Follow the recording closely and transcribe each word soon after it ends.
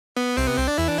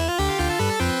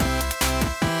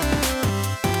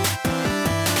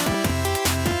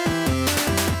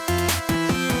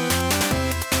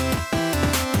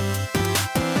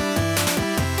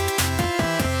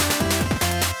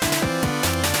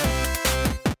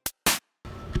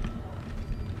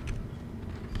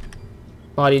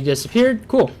Body disappeared.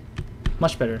 Cool.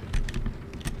 Much better.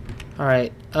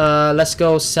 Alright, let's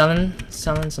go selling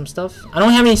some stuff. I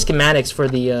don't have any schematics for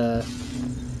the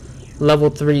level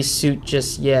 3 suit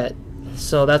just yet.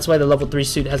 So that's why the level 3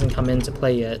 suit hasn't come into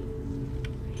play yet.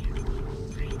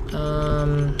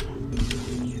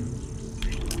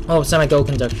 Oh, semi-go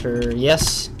conductor.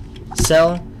 Yes.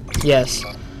 Sell. Yes.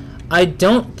 I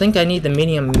don't think I need the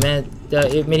medium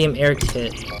air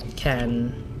kit.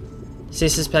 Can.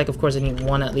 Stasis pack, of course I need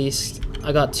 1 at least.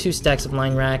 I got 2 stacks of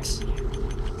line racks.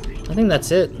 I think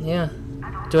that's it, yeah.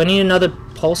 Do I need another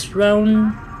pulse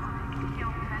drone?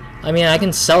 I mean, I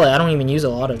can sell it. I don't even use a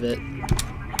lot of it.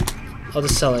 I'll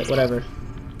just sell it, whatever.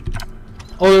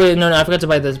 Oh, wait, no, I forgot to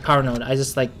buy the power node. I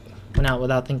just, like, went out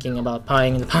without thinking about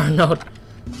buying the power node.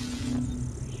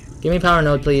 Give me power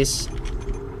node, please.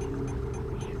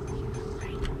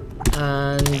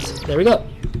 And there we go.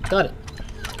 Got it.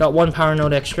 Got 1 power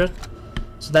node extra.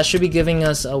 So that should be giving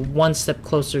us a one step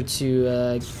closer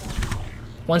to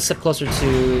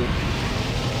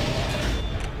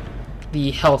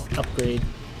the health upgrade.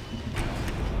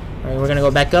 Alright, we're gonna go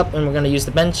back up and we're gonna use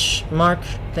the benchmark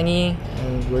thingy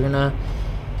and we're gonna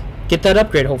get that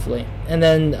upgrade hopefully. And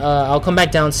then I'll come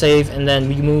back down, save, and then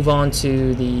we move on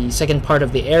to the second part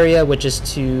of the area, which is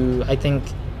to, I think,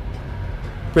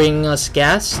 bring us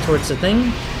gas towards the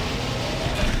thing.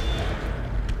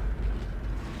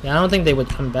 Yeah, I don't think they would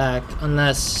come back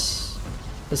unless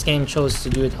this game chose to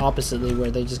do it oppositely,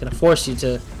 where they're just gonna force you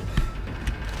to.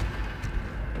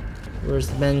 Where's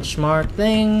the benchmark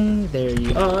thing? There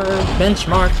you are.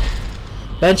 Benchmark.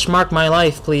 Benchmark my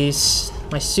life, please.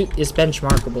 My suit is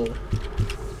benchmarkable.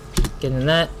 Getting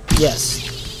that?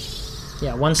 Yes.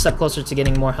 Yeah, 1 step closer to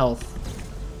getting more health.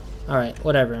 Alright,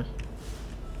 whatever.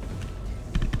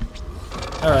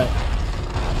 Alright.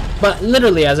 But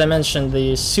literally, as I mentioned,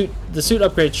 the suit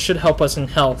upgrade should help us in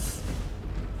health.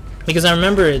 Because I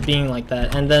remember it being like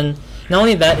that. And then, not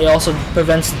only that, it also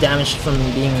prevents damage from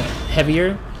being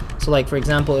heavier. So like, for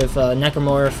example, if a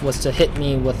Necromorph was to hit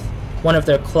me with one of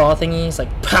their claw thingies, like,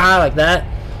 pah, like that,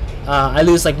 I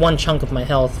lose like 1 chunk of my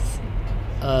health.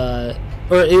 Or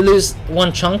it lose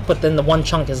 1 chunk, but then the 1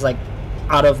 chunk is like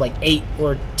out of like 8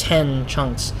 or 10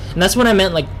 chunks. And that's what I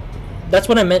meant, like, that's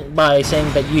what I meant by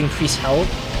saying that you increase health,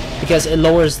 because it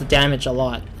lowers the damage a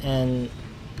lot. And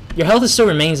your health still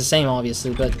remains the same,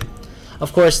 obviously, but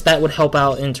of course that would help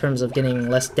out in terms of getting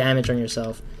less damage on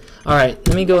yourself. Alright,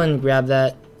 let me go and grab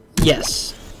that.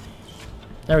 Yes.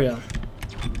 There we go.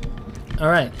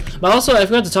 Alright. But also, I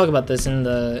forgot to talk about this in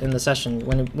the session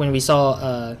when we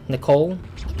saw Nicole,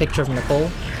 a picture of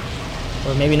Nicole.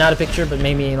 Or maybe not a picture, but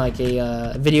maybe like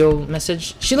a video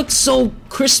message. She looked so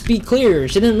crispy clear.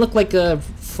 She didn't look like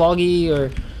foggy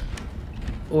or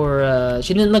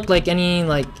she didn't look like any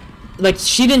like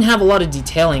she didn't have a lot of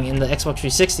detailing in the Xbox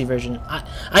 360 version.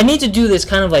 I need to do this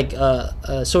kind of like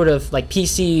sort of like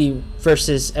PC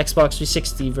versus Xbox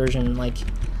 360 version. Like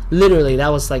literally, that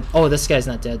was like, oh, this guy's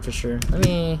not dead for sure. Let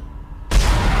me.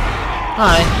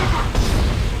 Hi.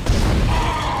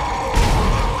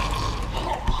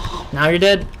 Now you're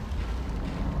dead.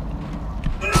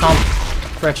 Stomp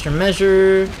for extra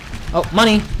measure. Oh,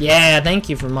 money. Yeah, thank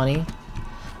you for money.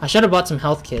 I should have bought some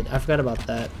health kit. I forgot about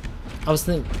that. I was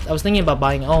thinking about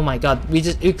buying. Oh my god, we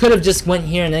could have just went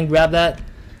here and then grabbed that.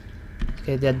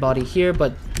 Okay, dead body here,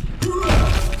 but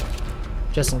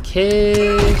just in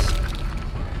case,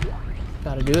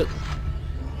 gotta do it.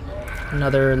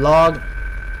 Another log.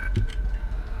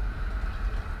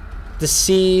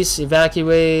 Decease,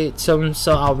 evacuate. So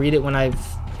I'll read it when I've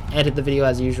edited the video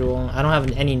as usual. I don't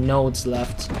have any nodes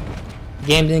left. The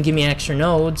game didn't give me extra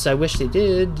nodes. I wish they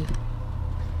did.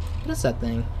 What is that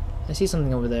thing? I see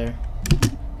something over there.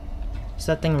 It's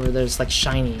that thing over there. It's like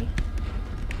shiny.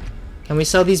 Can we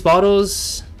sell these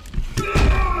bottles?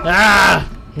 Ah!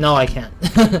 No, I can't.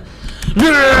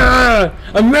 Yeah!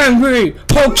 I'm angry!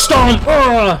 Poke stomp!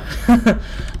 Ah!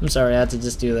 I'm sorry, I had to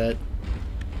just do that.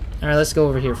 Alright, let's go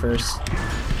over here first.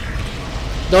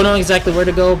 Don't know exactly where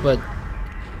to go, but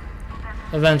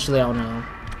eventually I'll know.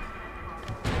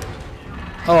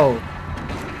 Oh.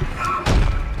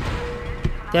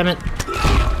 Damn it.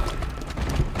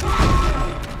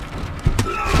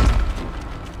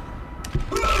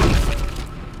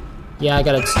 Yeah, I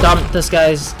gotta stop this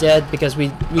guy's dead because we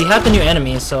have the new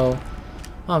enemy, so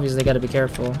obviously gotta be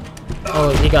careful.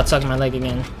 Oh, he got stuck in my leg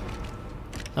again.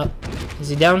 Oh, is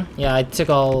he down? Yeah, I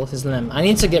took all his limb. I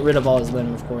need to get rid of all his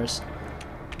limb, of course.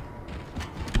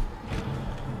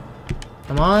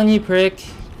 Come on, you prick.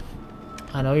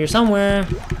 I know you're somewhere.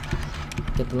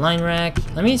 Get the line rack.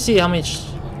 Let me see how much.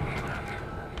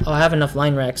 Oh, I have enough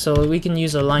line rack, so we can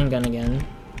use a line gun again.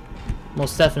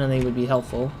 most definitely would be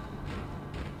helpful.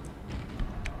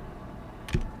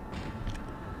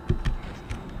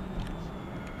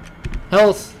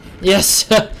 Health!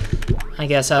 Yes! I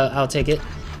guess I'll take it.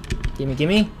 Gimme,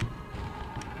 gimme.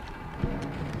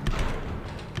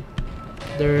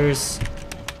 There's...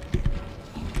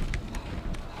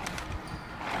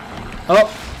 Oh!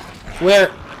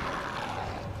 Where?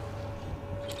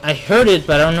 I heard it,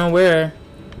 but I don't know where.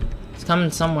 It's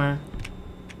coming somewhere.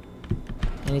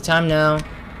 Anytime now.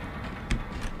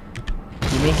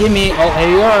 Gimme, gimme. Oh, here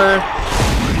you are.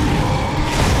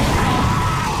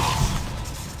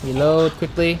 Reload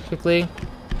quickly, quickly.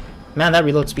 Man, that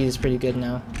reload speed is pretty good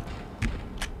now.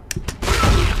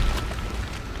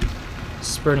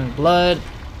 Spurting blood.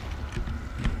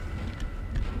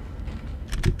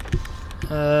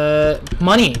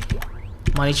 Money.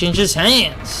 Money changes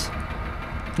hands.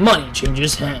 Money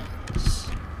changes hands.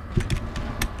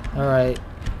 Alright.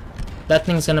 That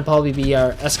thing's gonna probably be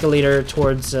our escalator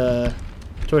towards the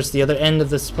other end of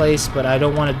this place, but I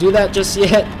don't want to do that just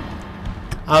yet.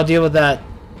 I'll deal with that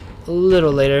a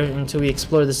little later until we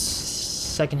explore this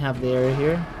second half of the area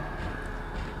here.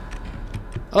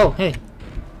 Oh, hey.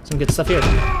 Some good stuff here.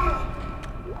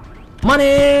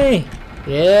 Money!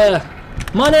 Yeah.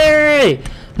 Money!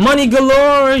 Money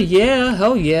galore! Yeah,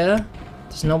 hell yeah.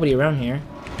 There's nobody around here.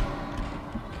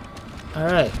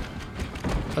 Alright.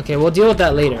 Okay, we'll deal with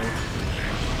that later.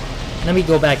 Let me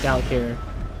go back out here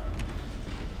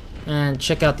and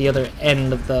check out the other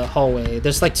end of the hallway.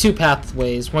 There's like two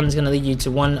pathways. One's gonna lead you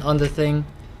to one thing,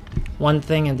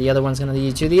 and the other one's gonna lead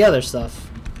you to the other stuff.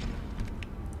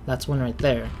 That's one right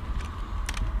there.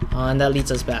 And that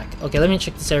leads us back. Okay, let me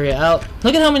check this area out.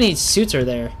 Look at how many suits are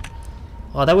there.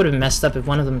 Oh, that would have messed up if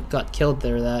one of them got killed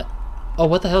there. That. Oh,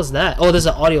 what the hell is that? Oh, there's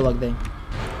an audio log thing.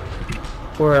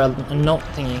 Or a note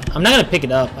thingy. I'm not gonna pick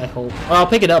it up, I hope. Or I'll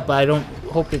pick it up, but I don't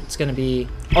hope it's gonna be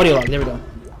audio log. There we go.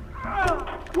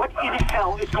 What in the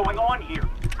hell is going on here?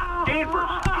 Danvers,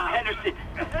 Henderson,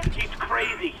 he's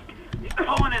crazy. He's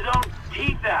pulling his own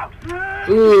teeth out.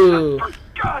 Ooh. For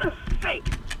God's sake.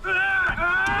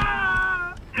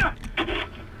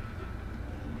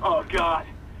 Oh God,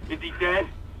 is he dead?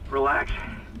 Relax,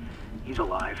 he's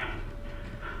alive.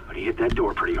 But he hit that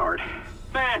door pretty hard.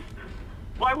 Man,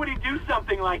 why would he do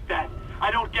something like that?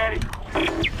 I don't get it.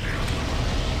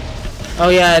 Oh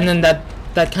yeah, and then that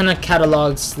kind of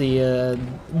catalogs the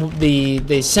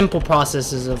simple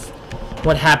processes of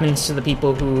what happens to the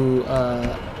people who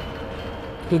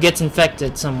gets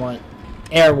infected somewhat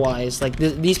air-wise. Like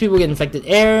these people get infected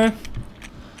air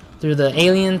through the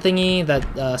alien thingy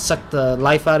that sucked the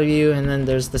life out of you, and then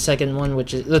there's the second one,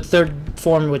 which is the third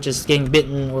form, which is getting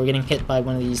bitten or getting hit by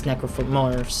one of these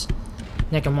necromorphs.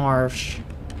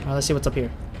 Alright, let's see what's up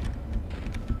here.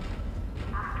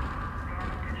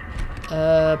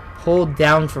 Hold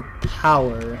down for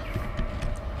power.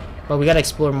 But we gotta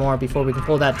explore more before we can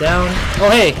pull that down. Oh,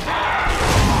 hey!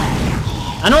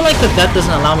 I don't like that that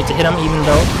doesn't allow me to hit him, even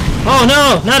though... Oh,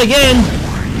 no! Not again!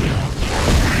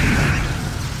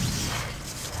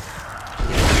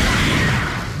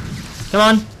 Come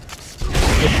on!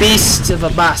 You beast of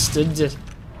a bastard. There's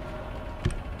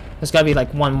gotta be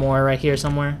like one more right here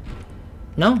somewhere.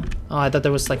 No? Oh, I thought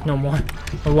there was like no more.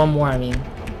 Or one more, I mean.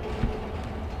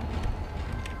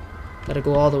 Gotta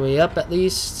go all the way up at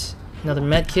least. Another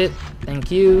med kit. Thank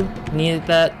you. Needed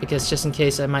that because just in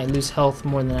case I might lose health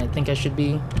more than I think I should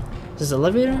be. Is this an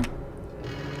elevator?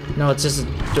 No, it's just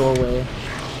a doorway.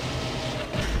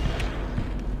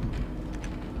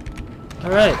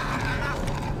 Alright.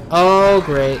 Oh,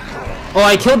 great. Oh,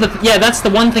 I killed the... Yeah, that's the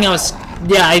one thing I was...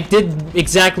 Yeah, I did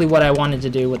exactly what I wanted to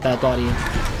do with that body.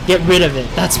 Get rid of it.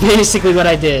 That's basically what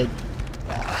I did.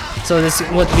 So this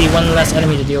would be one less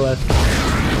enemy to deal with.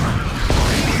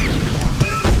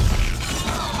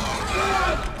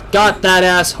 Got that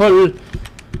asshole.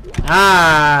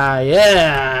 Ah,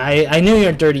 yeah. I knew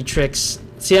your dirty tricks.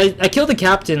 See, I killed the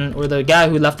captain, or the guy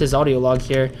who left his audio log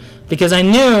here, because I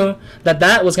knew that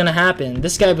that was gonna happen.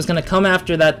 This guy was gonna come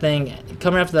after that thing,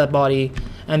 come after that body,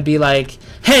 and be like,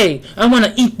 hey, I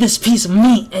wanna eat this piece of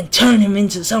meat and turn him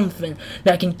into something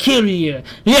that can kill you.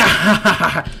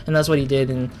 Yeah, and that's what he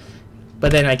did.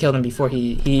 But then I killed him before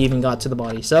he even got to the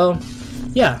body. So,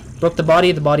 yeah, broke the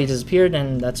body disappeared,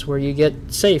 and that's where you get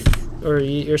safe, or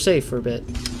you're safe for a bit.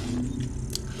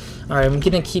 Alright, I'm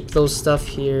gonna keep those stuff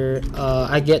here. Oh,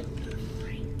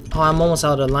 I'm almost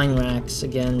out of line racks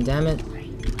again, damn it.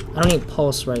 I don't need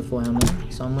pulse rifle ammo,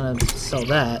 so I'm gonna sell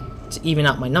that to even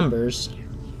out my numbers.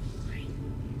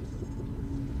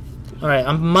 Alright,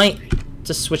 I might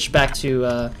just switch back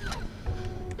to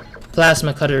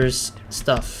plasma cutters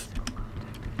stuff.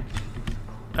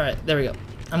 Alright, there we go.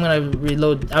 I'm gonna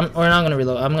reload. Or not gonna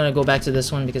reload. I'm gonna go back to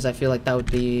this one because I feel like that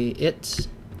would be it.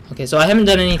 Okay, so I haven't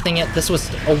done anything yet. This was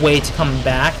a way to come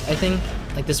back, I think.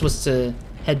 Like, this was to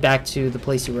head back to the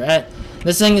place you were at.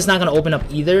 This thing is not gonna open up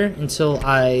either until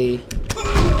I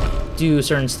do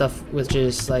certain stuff, which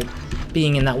is like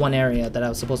being in that one area that I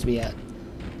was supposed to be at.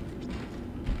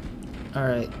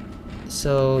 Alright.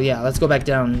 So, yeah, let's go back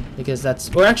down because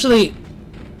that's... Or actually...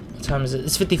 What time is it?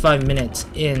 It's 55 minutes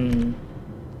in...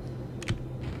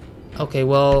 Okay,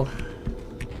 well...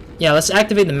 Yeah, let's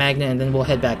activate the magnet and then we'll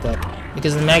head back up.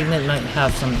 Because the magnet might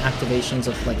have some activations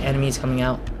of, like, enemies coming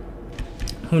out.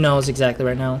 Who knows exactly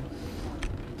right now.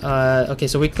 Okay,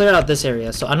 so we cleared out this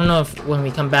area. So I don't know if when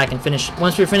we come back and finish...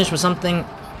 Once we're finished with something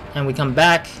and we come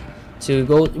back to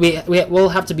go... We'll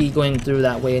have to be going through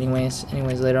that way anyways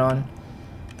later on.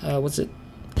 What's it?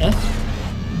 F?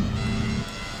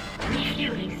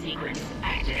 Refueling sequence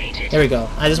activated. There we go.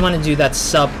 I just want to do that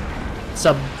sub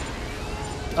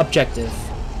objective.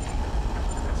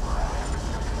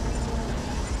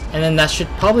 And then that should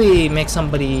probably make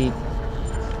somebody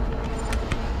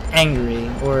angry,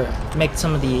 or make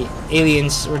some of the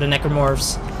aliens or the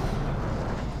necromorphs.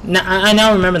 I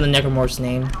now remember the necromorph's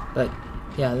name, but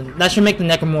yeah, that should make the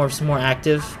necromorphs more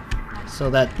active, so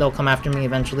that they'll come after me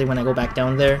eventually when I go back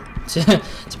down there to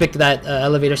pick that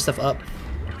elevator stuff up.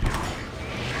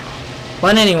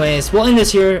 But anyways, we'll end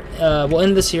this here. We'll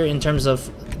end this here in terms of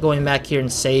going back here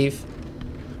and save.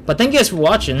 But thank you guys for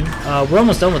watching. We're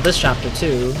almost done with this chapter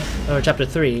 2, or chapter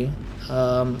 3.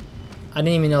 I didn't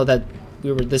even know that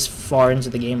we were this far into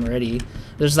the game already.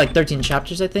 There's like 13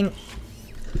 chapters, I think.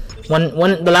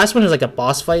 The last one is like a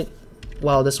boss fight,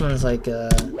 while this one's like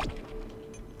right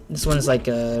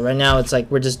now it's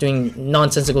like we're just doing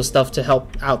nonsensical stuff to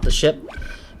help out the ship.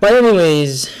 But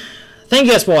anyways, thank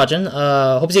you guys for watching.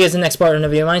 Hope to see you guys in the next part of the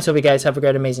video of mine. So hope you guys have a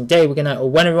great, amazing day. We're gonna, or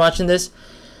whenever you're watching this.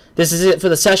 This is it for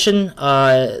the session.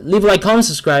 Leave a like, comment,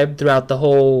 subscribe throughout the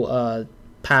whole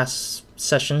past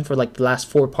session for like the last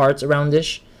 4 parts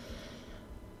around-ish.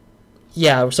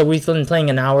 Yeah, so we've been playing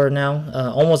an hour now,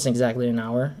 almost exactly an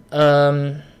hour.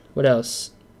 What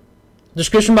else?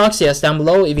 Description box, yes, down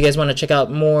below if you guys want to check out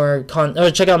more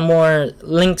check out more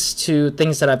links to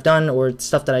things that I've done or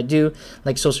stuff that I do,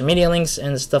 like social media links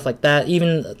and stuff like that.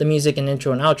 Even the music and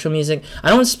intro and outro music. I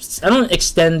don't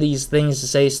extend these things to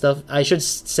say stuff. I should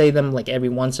say them like every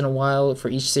once in a while for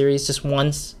each series, just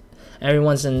once. Every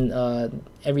one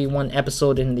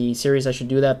episode in the series I should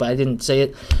do that, but I didn't say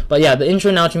it. But yeah, the intro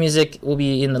and outro music will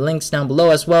be in the links down below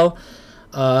as well.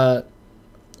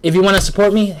 If you want to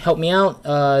support me, help me out,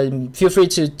 feel free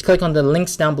to click on the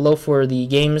links down below for the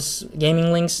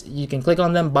gaming links. You can click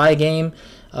on them, buy a game.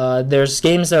 There's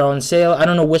games that are on sale. I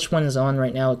don't know which one is on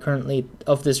right now currently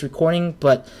of this recording,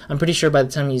 but I'm pretty sure by the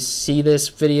time you see this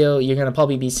video, you're going to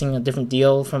probably be seeing a different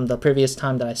deal from the previous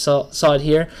time that I saw it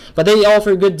here. But they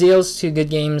offer good deals to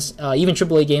good games, even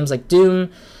AAA games like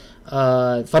Doom,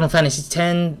 Final Fantasy X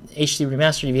HD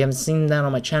Remastered. If you haven't seen that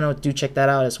on my channel, do check that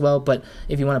out as well. But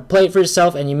if you want to play it for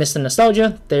yourself and you miss the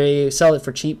nostalgia, they sell it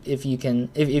for cheap if you can,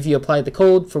 if you apply the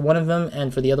code for one of them,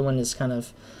 and for the other one is kind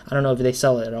of, I don't know if they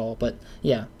sell it at all, but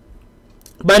yeah.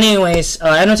 But anyways,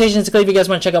 annotations to click if you guys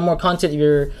want to check out more content, if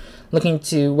you're looking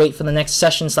to wait for the next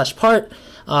session / part.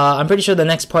 I'm pretty sure the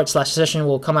next part / session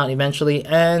will come out eventually.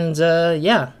 And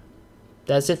yeah,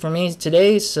 that's it for me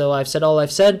today. So I've said all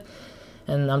I've said.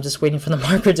 And I'm just waiting for the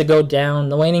marker to go down,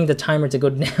 waiting the timer to go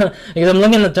down. Because I'm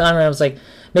looking at the timer and I was like,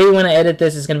 maybe when I edit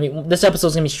this, this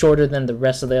episode's going to be shorter than the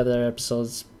rest of the other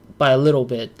episodes by a little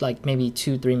bit. Like maybe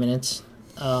 2-3 minutes,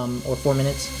 or 4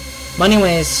 minutes. But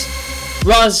anyways,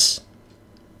 Roz,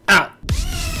 out. I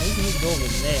just need to go over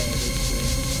there, basically.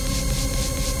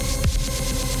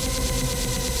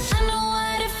 I know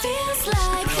what it feels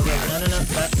like. Okay, no,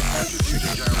 back.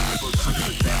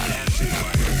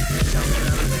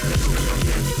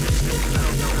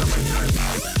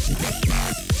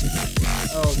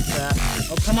 Oh crap.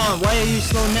 Oh come on, why are you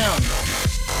slowing down?